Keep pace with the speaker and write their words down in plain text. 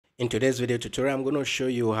In today's video tutorial, I'm going to show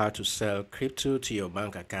you how to sell crypto to your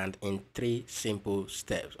bank account in 3 simple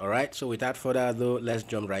steps. All right, so without further ado, let's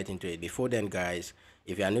jump right into it. Before then, guys,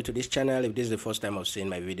 if you are new to this channel, if this is the first time of seeing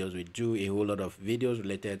my videos, we do a whole lot of videos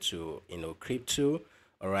related to crypto,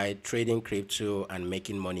 all right, trading crypto and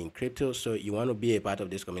making money in crypto. So you want to be a part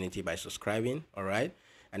of this community by subscribing, all right,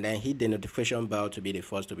 and then hit the notification bell to be the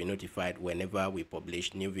first to be notified whenever we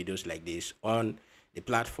publish new videos like this on the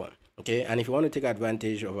platform. Okay, and if you want to take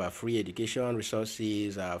advantage of our free education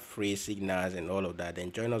resources, our free signals and all of that,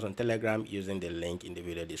 then join us on Telegram using the link in the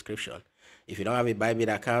video description. If you don't have a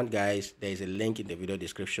bybit account, guys, there is a link in the video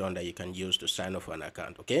description that you can use to sign up for an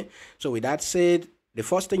account. Okay, so with that said, the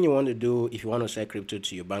first thing you want to do if you want to sell crypto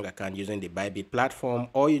to your bank account using the bybit platform,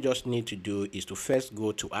 all you just need to do is to first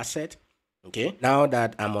go to asset. Okay, now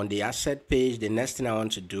that I'm on the asset page, the next thing I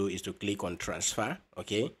want to do is to click on transfer.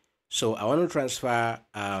 Okay, so I want to transfer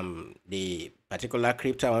the particular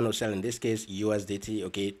crypto I want to sell, in this case USDT,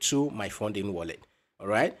 okay, to my funding wallet. All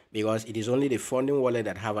right, because it is only the funding wallet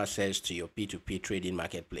that have access to your P2P trading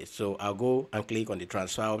marketplace. So I'll go and click on the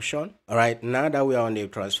transfer option. All right, now that we are on the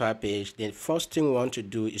transfer page, the first thing we want to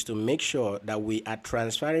do is to make sure that we are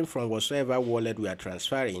transferring from whatsoever wallet we are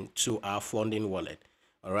transferring to our funding wallet.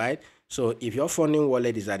 All right, so if your funding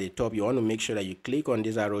wallet is at the top, you want to make sure that you click on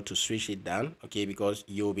this arrow to switch it down, okay, because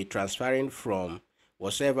you'll be transferring from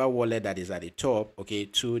whatever wallet that is at the top, okay,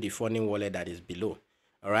 to the funding wallet that is below.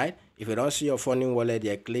 All right, if you don't see your funding wallet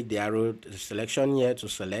there, click the arrow selection here to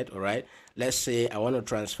select. All right, let's say I want to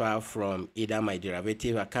transfer from either my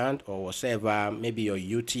derivative account or whatever, maybe your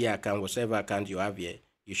UT account, whatever account you have here,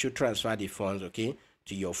 you should transfer the funds, okay,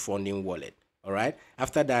 to your funding wallet. All right,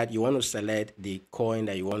 after that, you want to select the coin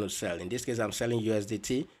that you want to sell. In this case, I'm selling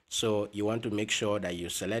USDT, so you want to make sure that you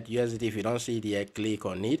select USDT. If you don't see it here, click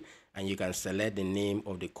on it and you can select the name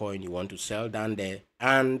of the coin you want to sell down there,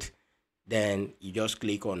 and then you just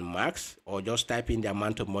click on max or just type in the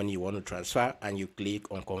amount of money you want to transfer and you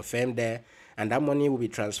click on confirm there, and that money will be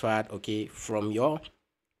transferred, okay, from your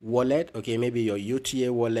wallet, okay, maybe your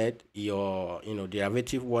UTA wallet, your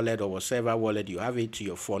derivative wallet, or whatever wallet you have it, to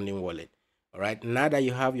your funding wallet. All right, now that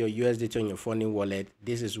you have your USDT on your funding wallet,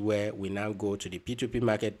 this is where we now go to the P2P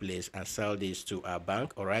marketplace and sell this to our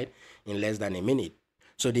bank, all right, in less than a minute.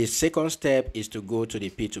 So the second step is to go to the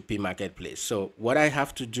P2P marketplace. So what I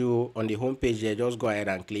have to do on the home page here, just go ahead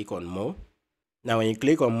and click on more. Now when you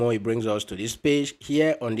click on more, it brings us to this page.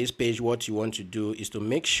 Here on this page, what you want to do is to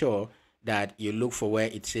make sure that you look for where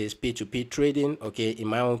it says P2P trading. Okay, in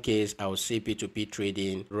my own case, I will see P2P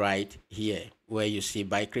trading right here where you see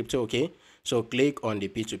buy crypto. Okay, so click on the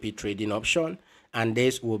P2P trading option and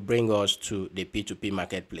this will bring us to the P2P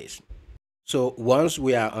marketplace. So once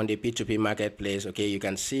we are on the P2P marketplace, okay, you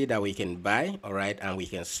can see that we can buy, all right, and we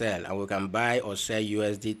can sell, and we can buy or sell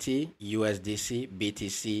USDT, USDC,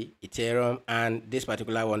 BTC, Ethereum, and this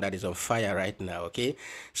particular one that is on fire right now. Okay,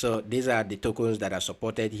 so these are the tokens that are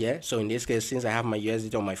supported here. So in this case, since I have my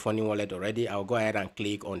USDT on my funding wallet already, I'll go ahead and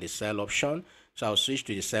click on the sell option. So I'll switch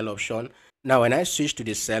to the sell option. Now when I switch to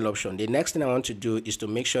the sell option, the next thing I want to do is to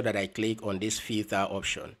make sure that I click on this filter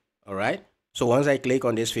option. All right, so once I click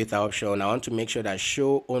on this filter option, I want to make sure that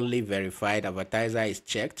show only verified advertiser is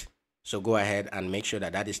checked. So go ahead and make sure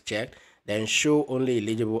that that is checked. Then show only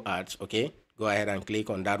eligible ads. Okay, go ahead and click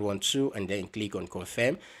on that one too, and then click on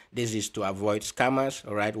confirm. This is to avoid scammers.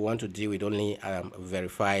 All right, we want to deal with only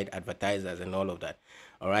verified advertisers and all of that.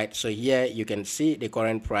 All right, so here you can see the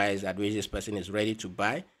current price at which this person is ready to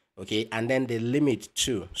buy. Okay, and then the limit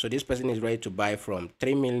too. So this person is ready to buy from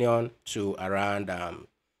 3 million to around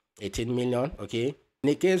 18 million. Okay, in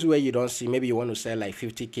the case where you don't see, maybe you want to sell like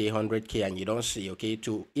 50k, 100k and you don't see, okay,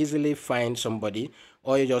 to easily find somebody,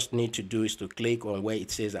 all you just need to do is to click on where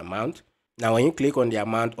it says amount. Now when you click on the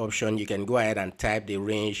amount option, you can go ahead and type the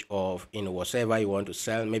range of whatever you want to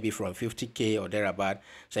sell, maybe from 50k or thereabout.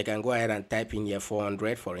 So I can go ahead and type in here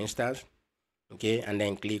 400 for instance. Okay, and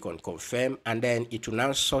then click on confirm, and then it will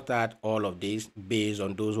now sort out all of these based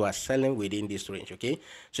on those who are selling within this range. Okay,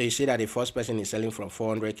 so you see that the first person is selling from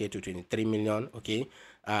 400k to 23 million. Okay,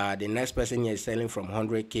 the next person here is selling from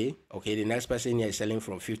 100k. Okay, the next person here is selling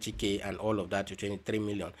from 50k and all of that to 23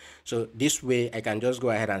 million. So this way I can just go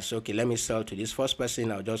ahead and say, okay, let me sell to this first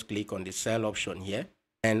person. I'll just click on the sell option here.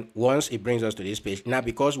 And once it brings us to this page, now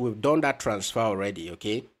because we've done that transfer already,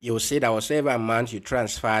 okay, you'll see that whatever amount you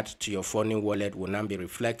transferred to your funding wallet will now be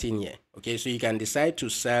reflecting here. Okay, so you can decide to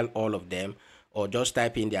sell all of them or just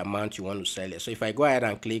type in the amount you want to sell it. So if I go ahead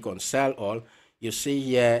and click on sell all, you see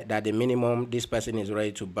here that the minimum this person is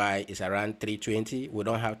ready to buy is around 320. We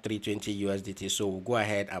don't have 320 USDT, so we'll go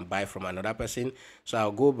ahead and buy from another person. So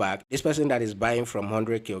I'll go back. This person that is buying from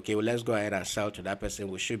 100K, okay, well, let's go ahead and sell to that person.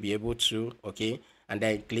 We should be able to, okay, and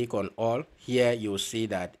then click on all. Here you'll see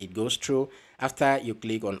that it goes through. After you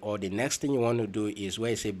click on all, the next thing you want to do is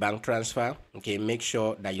where it says bank transfer, okay, make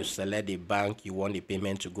sure that you select the bank you want the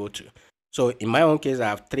payment to go to. So in my own case, I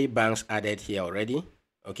have 3 banks added here already.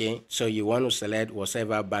 Okay, so you want to select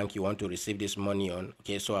whatever bank you want to receive this money on.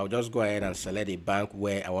 Okay, so I'll just go ahead and select a bank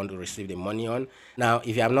where I want to receive the money on. Now,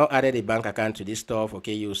 if you have not added a bank account to this stuff,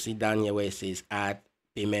 okay, you'll see down here where it says add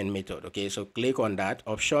payment method. Okay, so click on that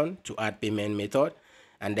option to add payment method,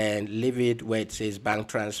 and then leave it where it says bank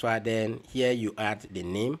transfer. Then here you add the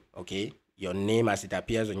name, okay, your name as it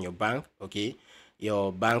appears on your bank, okay,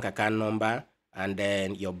 your bank account number, and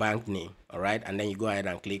then your bank name. All right, and then you go ahead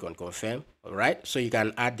and click on confirm. All right, so you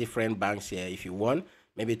can add different banks here if you want.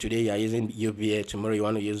 Maybe today you are using UBA, tomorrow you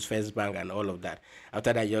want to use First Bank and all of that.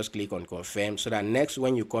 After that, just click on confirm, so that next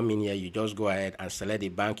when you come in here, you just go ahead and select the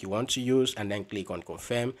bank you want to use and then click on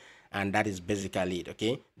confirm, and that is basically it.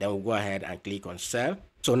 Okay, then we'll go ahead and click on sell.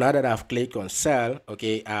 So now that I've clicked on sell,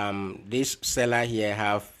 okay, this seller here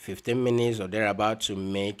have 15 minutes or they're about to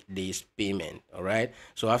make this payment. All right,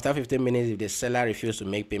 so after 15 minutes, if the seller refuses to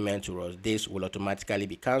make payment to us, this will automatically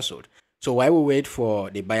be cancelled. So while we wait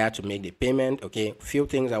for the buyer to make the payment, okay, few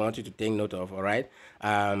things I want you to take note of. All right,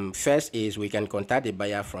 first is we can contact the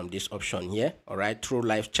buyer from this option here, all right, through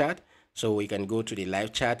live chat. So we can go to the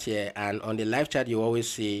live chat here, and on the live chat you always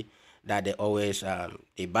see that they always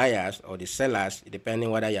the buyers or the sellers,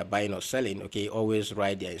 depending whether you're buying or selling, okay, always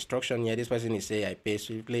write their instruction here. This person is saying I pay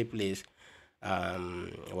swiftly, please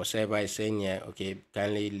whatever is saying here, okay,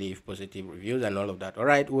 kindly leave positive reviews and all of that. All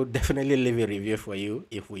right, we'll definitely leave a review for you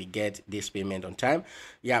if we get this payment on time.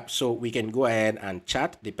 Yeah, so we can go ahead and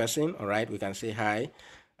chat the person. All right, we can say hi,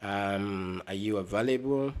 are you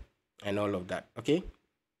available, and all of that. Okay,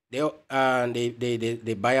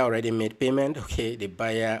 the buyer already made payment. Okay, the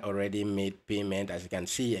buyer already made payment, as you can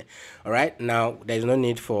see here. All right, now there's no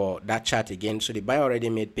need for that chat again. So the buyer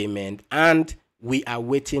already made payment and we are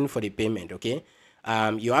waiting for the payment. Okay,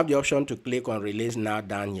 you have the option to click on release now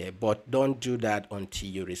down here, but don't do that until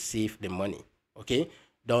you receive the money. Okay,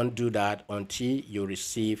 don't do that until you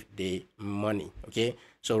receive the money. Okay,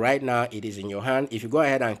 so right now it is in your hand. If you go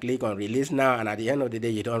ahead and click on release now and at the end of the day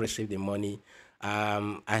you don't receive the money,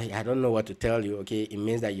 I don't know what to tell you. Okay, it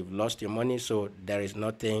means that you've lost your money, so there is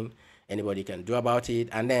nothing anybody can do about it.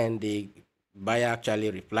 And then the buyer actually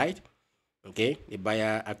replied. Okay, the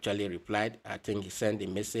buyer actually replied. I think he sent a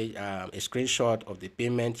message, a screenshot of the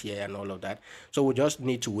payment here and all of that. So we just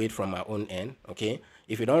need to wait from our own end. Okay,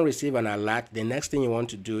 if you don't receive an alert, the next thing you want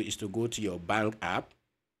to do is to go to your bank app,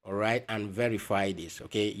 all right, and verify this.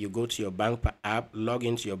 Okay, you go to your bank app, log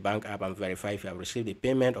into your bank app and verify if you have received the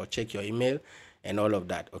payment, or check your email and all of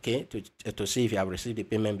that. Okay, to see if you have received the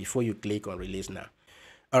payment before you click on release now.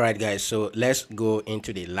 All right, guys, so let's go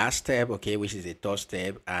into the last step, okay, which is the third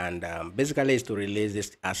step, and basically is to release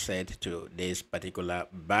this asset to this particular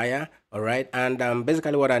buyer. All right, and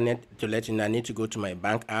basically what I need to let you know, I need to go to my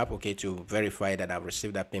bank app, okay, to verify that I've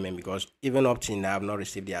received that payment, because even up till now I've not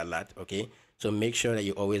received the alert. Okay, so make sure that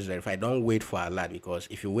you always verify. Don't wait for alert, because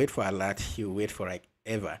if you wait for alert, you wait for like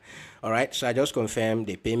ever. All right, so I just confirmed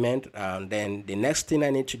the payment. Then the next thing I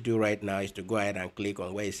need to do right now is to go ahead and click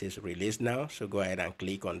on where it says release now. So go ahead and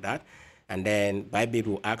click on that, and then Bybit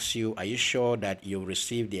will ask you, are you sure that you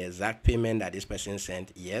received the exact payment that this person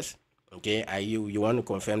sent? Yes. Okay, are you want to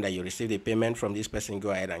confirm that you received the payment from this person? Go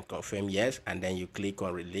ahead and confirm yes, and then you click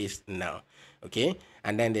on release now. Okay,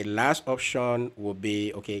 and then the last option will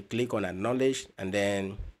be, okay, click on acknowledge, and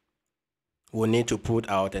then we'll need to put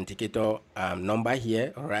our authenticator number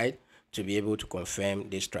here, all right, to be able to confirm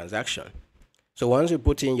this transaction. So once you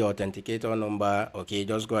put in your authenticator number, okay,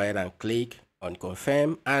 just go ahead and click on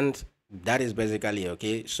confirm, and that is basically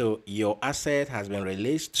okay. So your asset has been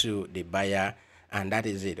released to the buyer, and that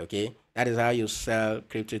is it. Okay, that is how you sell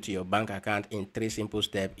crypto to your bank account in 3 simple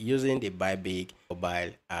steps using the Bybit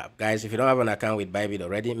mobile app. Guys, if you don't have an account with Bybit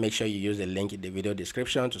already, make sure you use the link in the video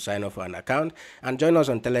description to sign up for an account, and join us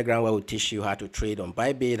on Telegram, where we'll teach you how to trade on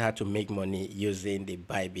Bybit, how to make money using the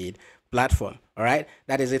Bybit platform. All right,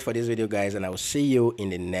 that is it for this video, guys, and I will see you in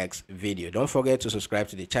the next video. Don't forget to subscribe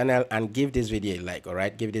to the channel and give this video a like. All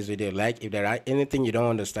right, give this video a like. If there are anything you don't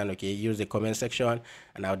understand, okay, use the comment section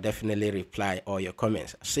and I'll definitely reply all your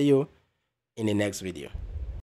comments. See you in the next video.